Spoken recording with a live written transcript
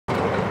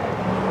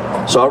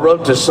So I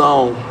wrote this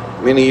song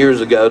many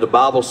years ago. The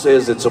Bible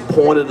says it's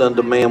appointed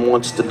unto man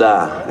once to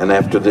die, and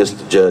after this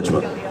the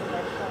judgment.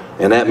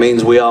 And that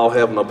means we all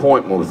have an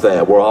appointment with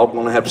that. We're all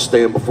going to have to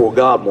stand before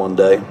God one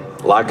day.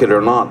 Like it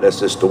or not, that's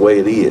just the way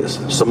it is.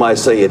 Somebody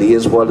say it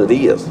is what it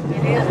is.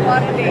 It is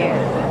what it is.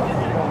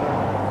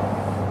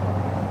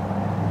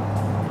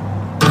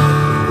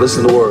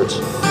 Listen to the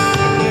words.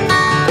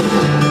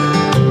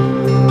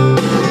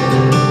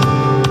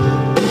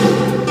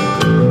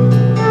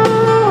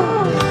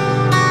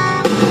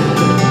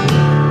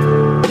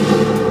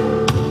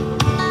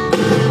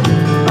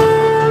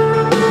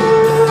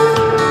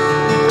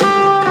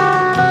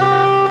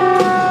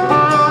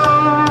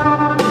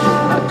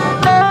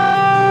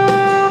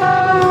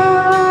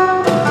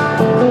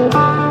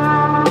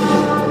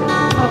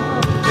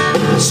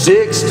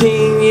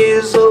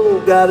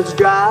 Got his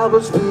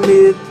driver's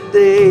permit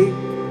today.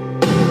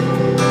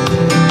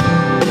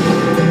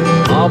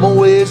 Mama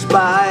waves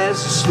by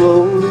as he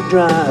slowly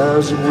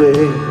drives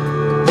away.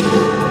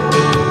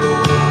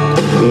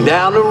 And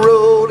down the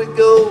road it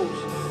goes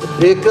to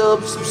pick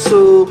up some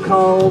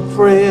so-called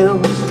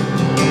friends.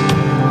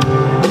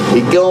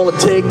 He gonna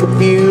take a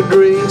few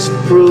drinks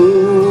and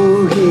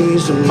prove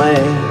he's a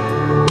man.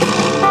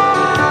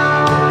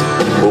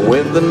 But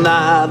when the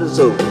night is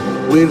over,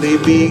 will he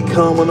be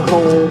coming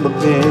home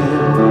again?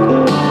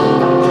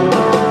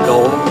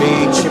 Gonna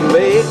meet your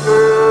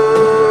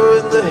maker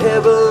in the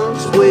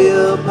heavens way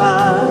up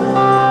high.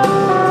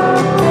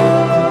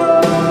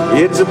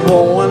 It's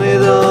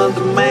appointed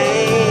unto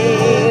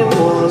man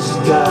once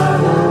to die.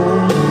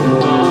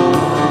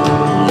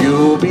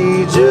 You'll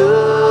be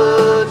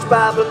judged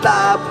by the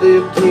life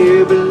lived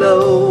here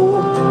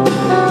below.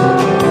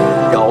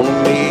 Gonna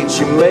meet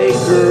your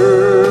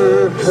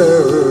maker,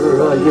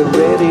 are you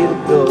ready to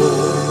go?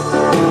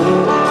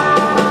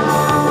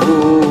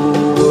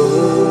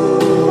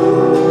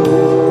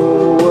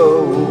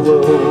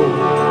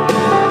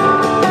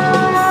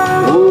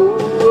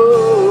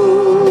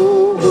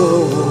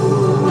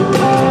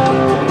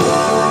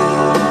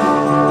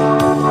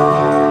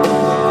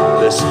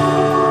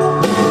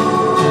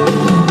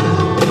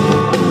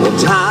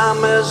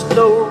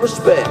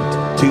 Respect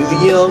to the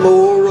young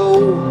or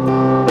old.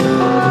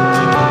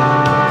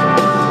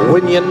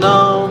 When your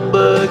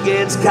number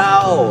gets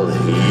called,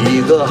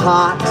 either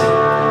hot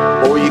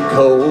or you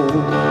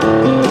cold.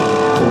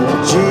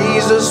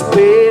 Jesus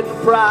paid the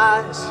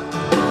price.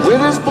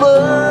 With his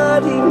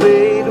blood he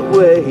made a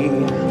way.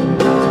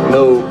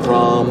 No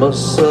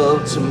promise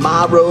of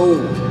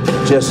tomorrow,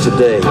 just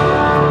today.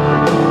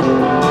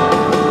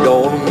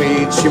 Gonna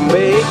meet your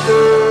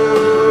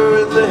maker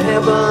in the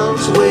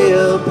heavens way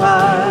up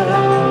high.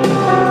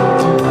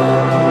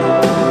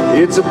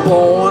 It's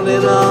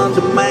appointed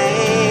unto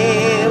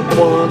man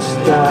once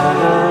to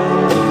die.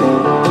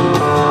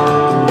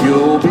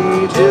 You'll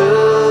be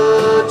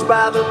judged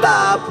by the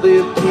life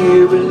lived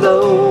here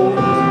below.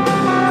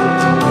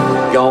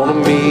 Gonna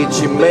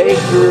meet your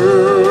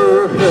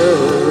maker,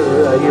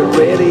 are you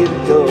ready to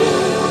go?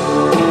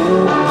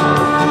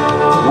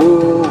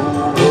 Whoa.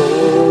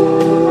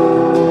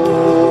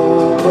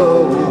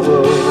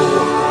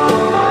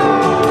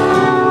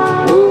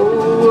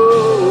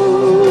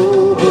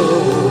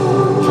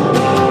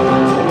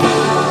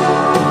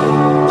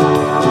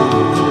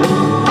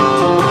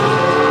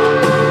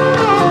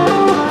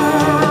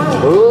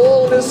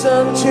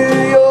 Listen to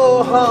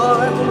your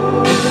heart,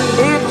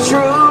 it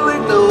truly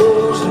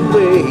knows the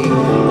way.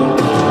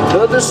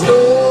 The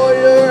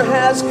destroyer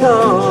has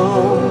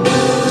come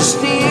to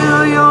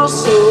steal your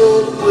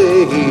soul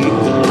away.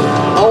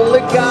 Only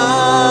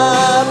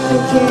God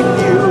can keep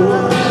you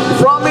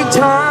from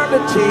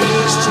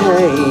eternity's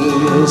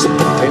chains,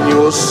 and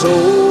your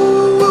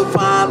soul will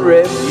find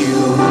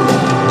refuge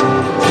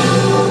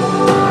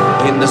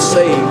in the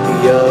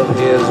safety of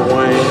his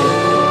wings.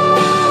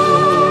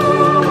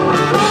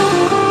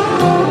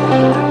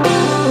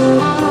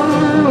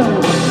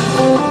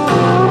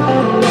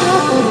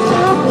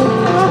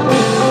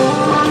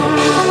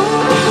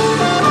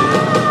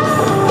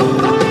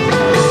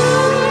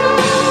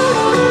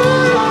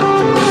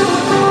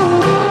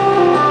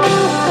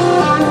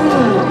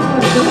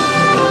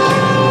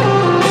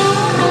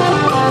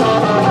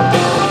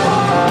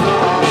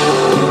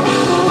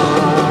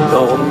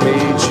 Gonna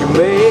meet your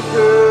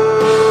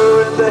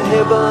maker in the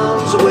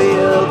heavens way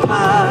up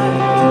high.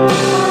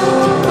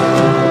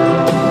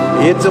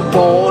 It's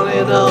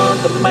appointed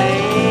unto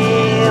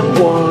man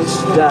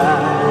once to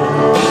die.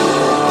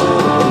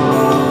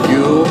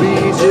 You'll be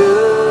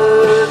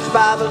judged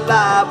by the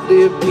life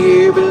lived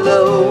here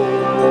below.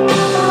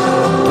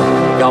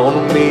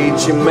 Gonna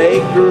meet your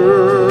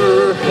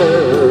maker,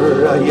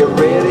 are you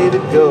ready to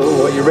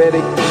go? Are you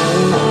ready?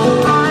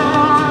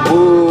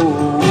 Whoa.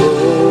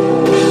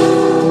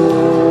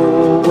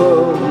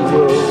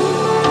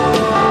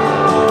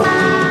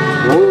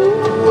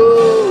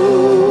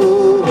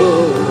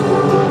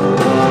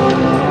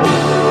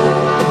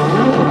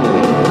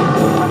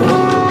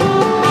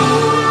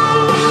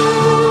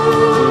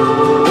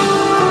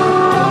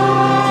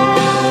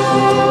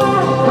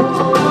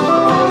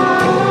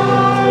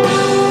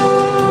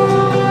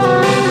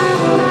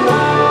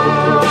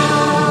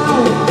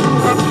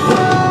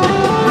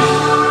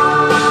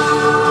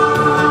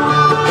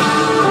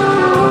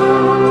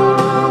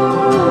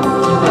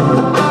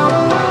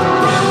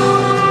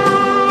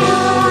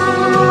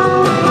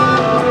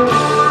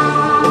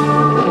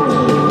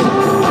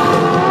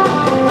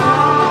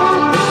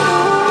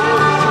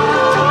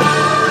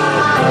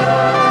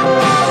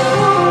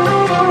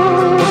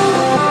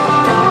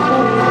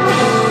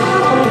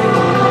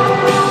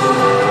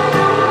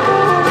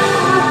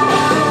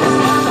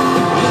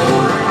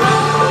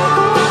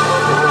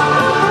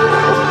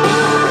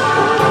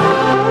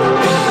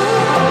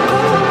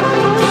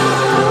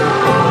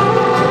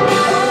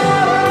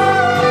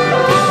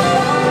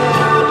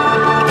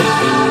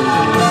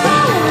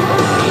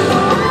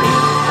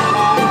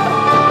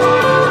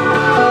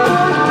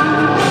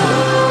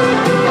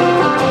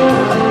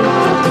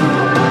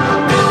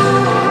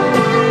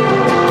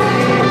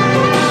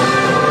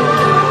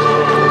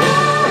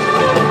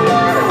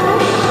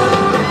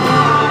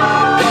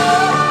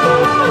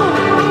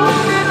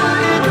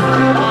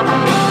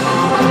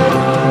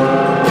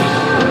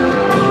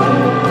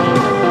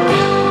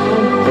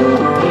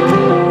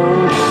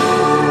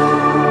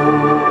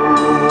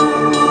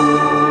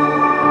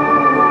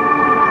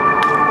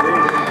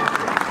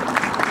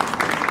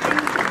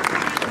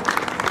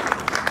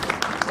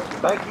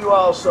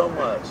 y'all so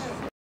much.